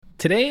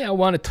Today, I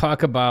want to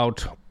talk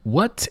about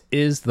what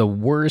is the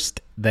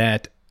worst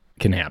that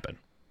can happen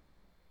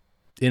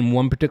in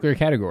one particular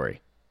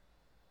category: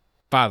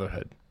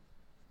 fatherhood.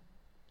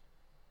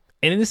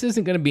 And this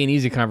isn't going to be an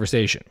easy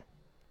conversation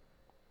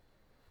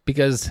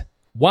because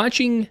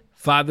watching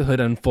fatherhood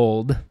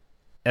unfold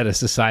at a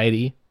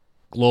society,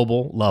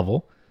 global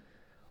level,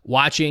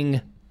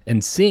 watching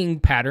and seeing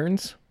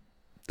patterns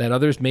that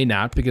others may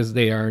not because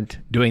they aren't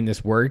doing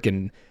this work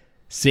and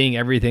seeing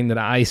everything that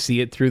I see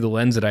it through the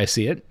lens that I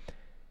see it,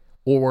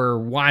 or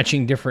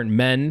watching different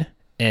men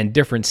and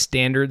different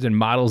standards and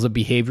models of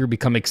behavior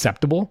become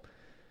acceptable,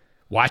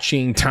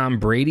 watching Tom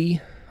Brady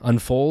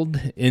unfold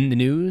in the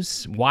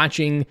news,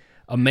 watching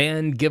a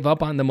man give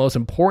up on the most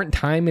important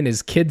time in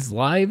his kids'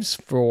 lives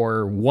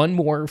for one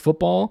more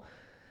football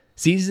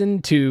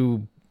season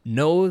to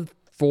know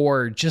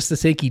for just the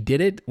sake he did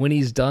it when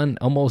he's done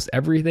almost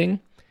everything.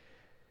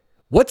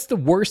 What's the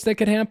worst that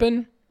could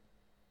happen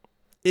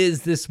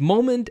is this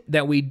moment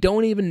that we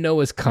don't even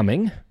know is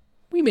coming.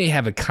 We may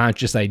have a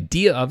conscious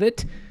idea of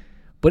it,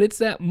 but it's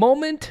that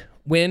moment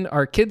when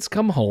our kids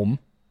come home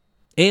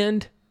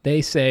and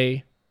they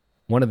say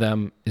one of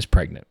them is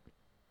pregnant.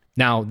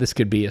 Now, this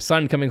could be a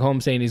son coming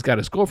home saying he's got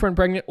his girlfriend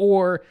pregnant,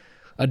 or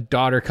a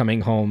daughter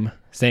coming home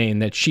saying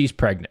that she's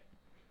pregnant.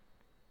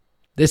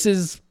 This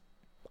is,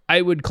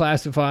 I would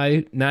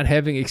classify, not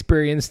having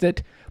experienced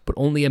it, but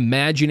only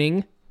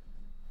imagining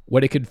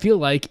what it could feel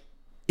like,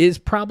 is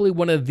probably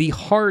one of the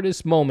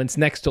hardest moments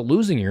next to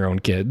losing your own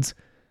kids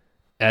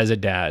as a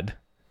dad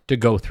to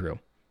go through.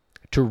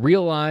 To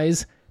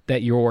realize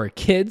that your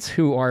kids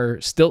who are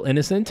still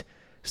innocent,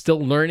 still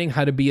learning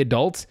how to be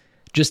adults,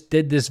 just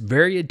did this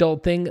very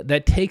adult thing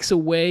that takes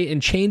away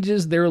and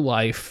changes their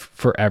life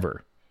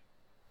forever.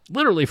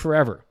 Literally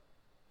forever.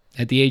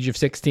 At the age of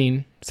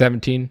 16,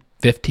 17,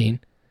 15.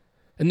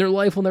 And their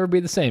life will never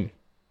be the same.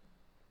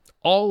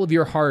 All of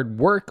your hard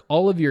work,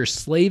 all of your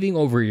slaving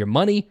over your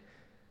money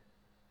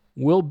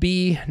will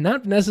be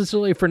not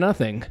necessarily for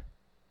nothing,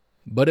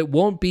 but it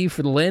won't be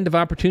for the land of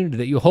opportunity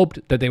that you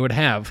hoped that they would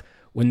have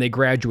when they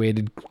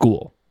graduated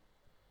school.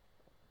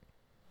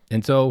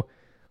 And so,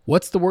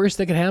 what's the worst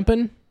that can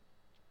happen?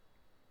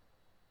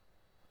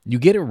 You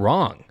get it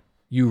wrong.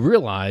 You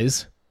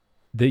realize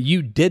that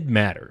you did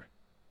matter.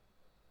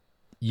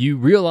 You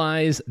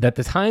realize that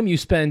the time you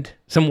spent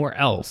somewhere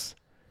else,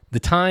 the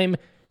time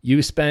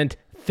you spent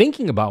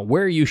thinking about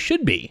where you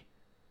should be,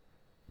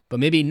 but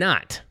maybe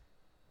not,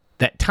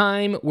 that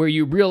time where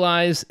you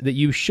realize that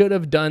you should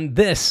have done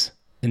this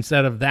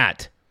instead of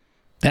that,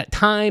 that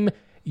time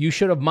you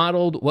should have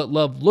modeled what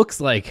love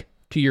looks like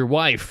to your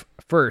wife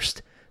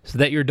first, so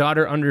that your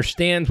daughter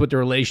understands what the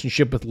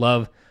relationship with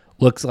love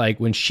looks like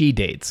when she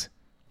dates.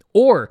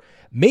 Or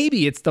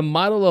maybe it's the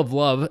model of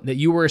love that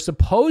you were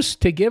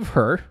supposed to give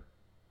her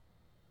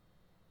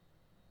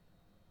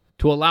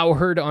to allow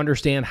her to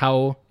understand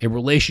how a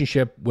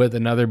relationship with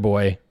another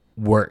boy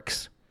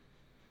works.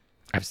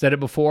 I've said it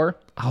before,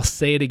 I'll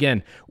say it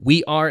again.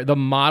 We are the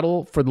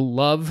model for the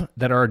love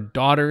that our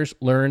daughters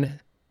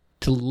learn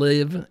to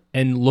live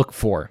and look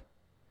for.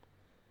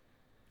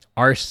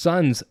 Our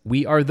sons,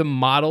 we are the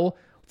model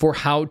for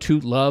how to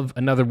love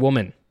another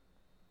woman.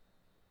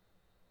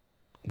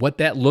 What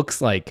that looks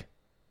like.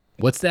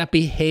 What's that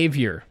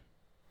behavior?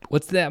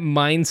 What's that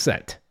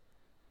mindset?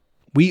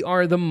 We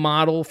are the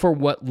model for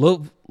what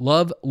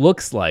love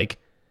looks like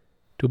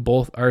to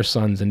both our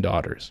sons and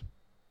daughters.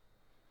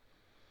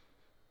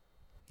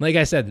 Like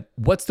I said,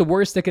 what's the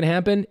worst that can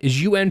happen is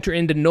you enter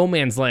into no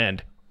man's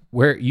land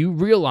where you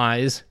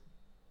realize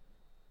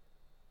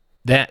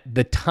that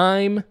the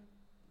time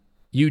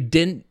you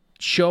didn't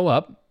show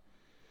up,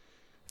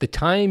 the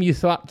time you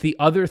thought the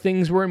other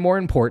things were more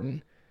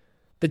important,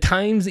 the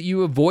times that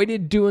you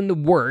avoided doing the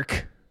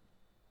work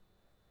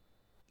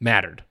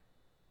mattered.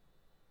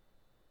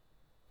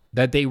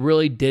 That they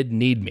really did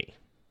need me.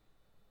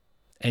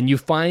 And you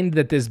find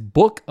that this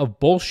book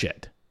of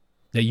bullshit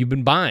that you've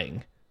been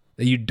buying,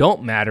 that you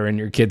don't matter in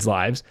your kids'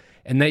 lives,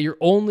 and that your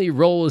only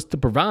role is to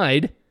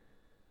provide,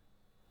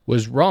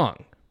 was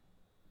wrong.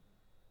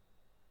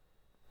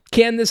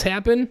 Can this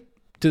happen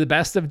to the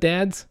best of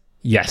dads?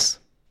 Yes.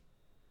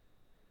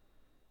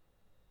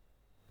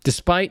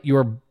 Despite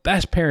your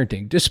best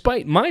parenting,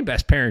 despite my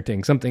best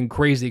parenting, something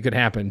crazy could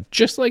happen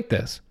just like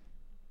this.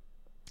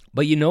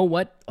 But you know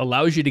what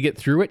allows you to get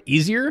through it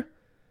easier?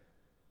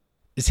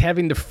 Is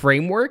having the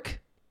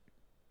framework,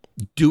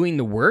 doing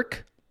the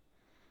work,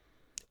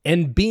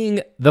 and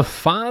being the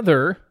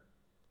father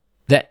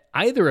that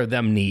either of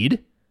them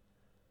need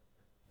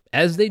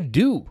as they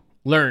do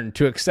learn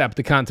to accept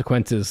the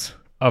consequences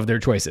of their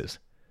choices.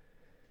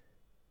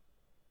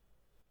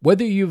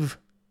 Whether you've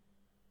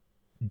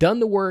done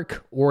the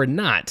work or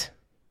not,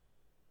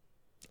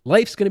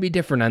 life's going to be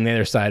different on the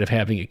other side of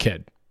having a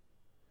kid.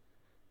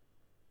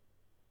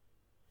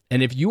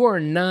 And if you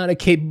are not a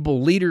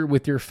capable leader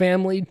with your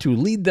family to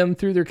lead them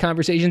through their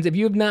conversations, if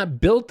you have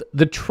not built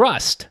the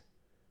trust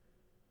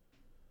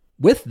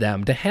with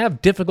them to have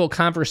difficult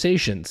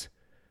conversations,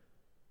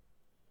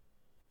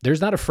 there's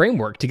not a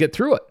framework to get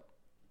through it.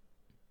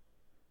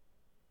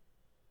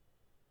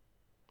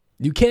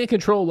 You can't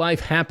control life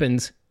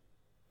happens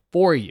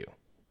for you.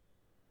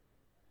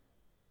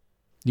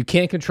 You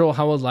can't control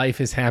how a life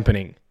is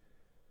happening.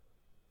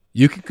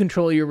 You can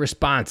control your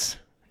response.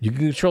 You can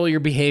control your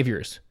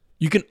behaviors.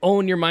 You can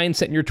own your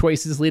mindset and your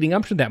choices leading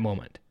up to that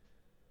moment.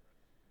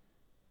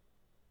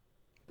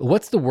 But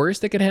what's the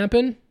worst that could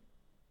happen?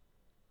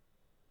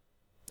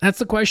 That's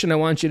the question I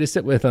want you to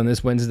sit with on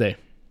this Wednesday.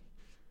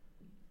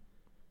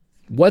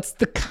 What's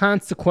the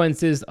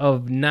consequences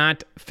of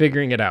not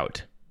figuring it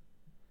out?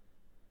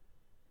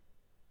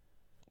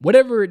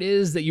 Whatever it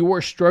is that you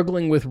are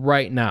struggling with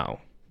right now,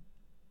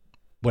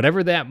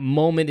 whatever that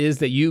moment is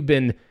that you've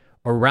been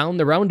around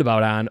the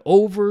roundabout on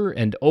over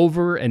and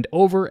over and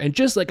over, and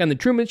just like on the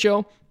Truman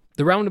Show,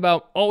 the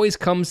roundabout always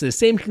comes to the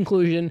same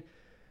conclusion.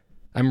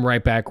 I'm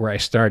right back where I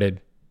started.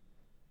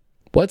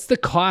 What's the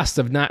cost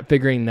of not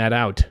figuring that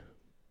out?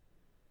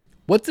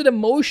 What's it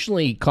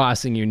emotionally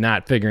costing you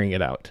not figuring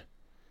it out?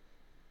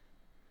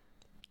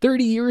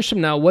 30 years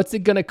from now, what's it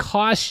going to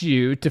cost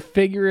you to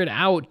figure it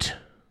out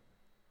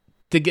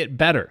to get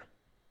better?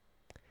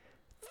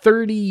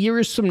 30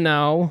 years from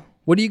now,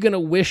 what are you going to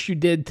wish you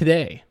did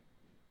today?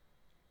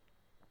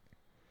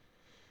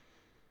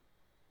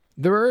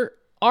 There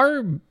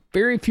are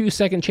very few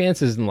second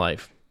chances in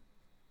life.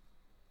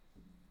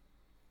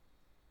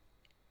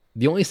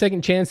 The only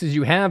second chances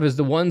you have is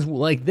the ones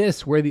like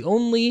this, where the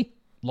only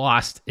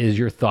lost is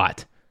your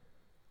thought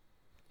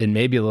and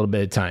maybe a little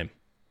bit of time.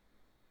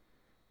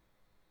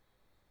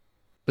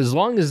 But as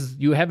long as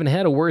you haven't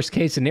had a worst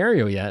case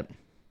scenario yet,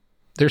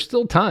 there's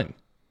still time.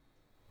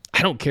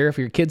 I don't care if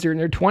your kids are in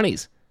their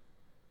 20s.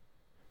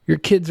 Your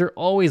kids are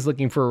always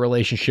looking for a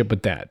relationship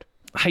with dad.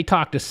 I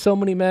talk to so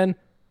many men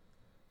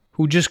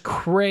who just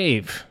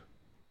crave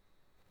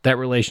that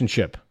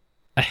relationship,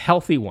 a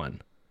healthy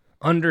one,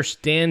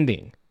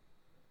 understanding,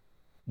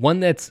 one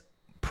that's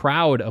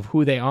proud of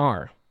who they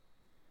are.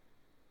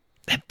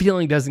 That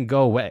feeling doesn't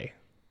go away,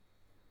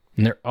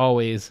 and they're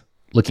always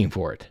looking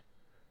for it.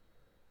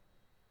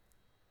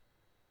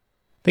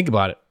 Think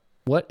about it.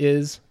 What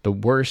is the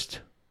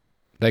worst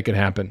that could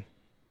happen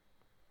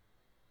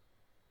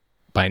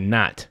by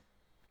not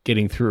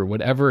getting through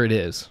whatever it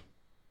is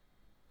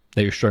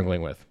that you're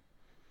struggling with?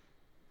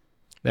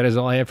 That is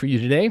all I have for you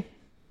today,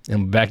 and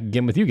I'll be back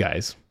again with you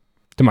guys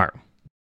tomorrow.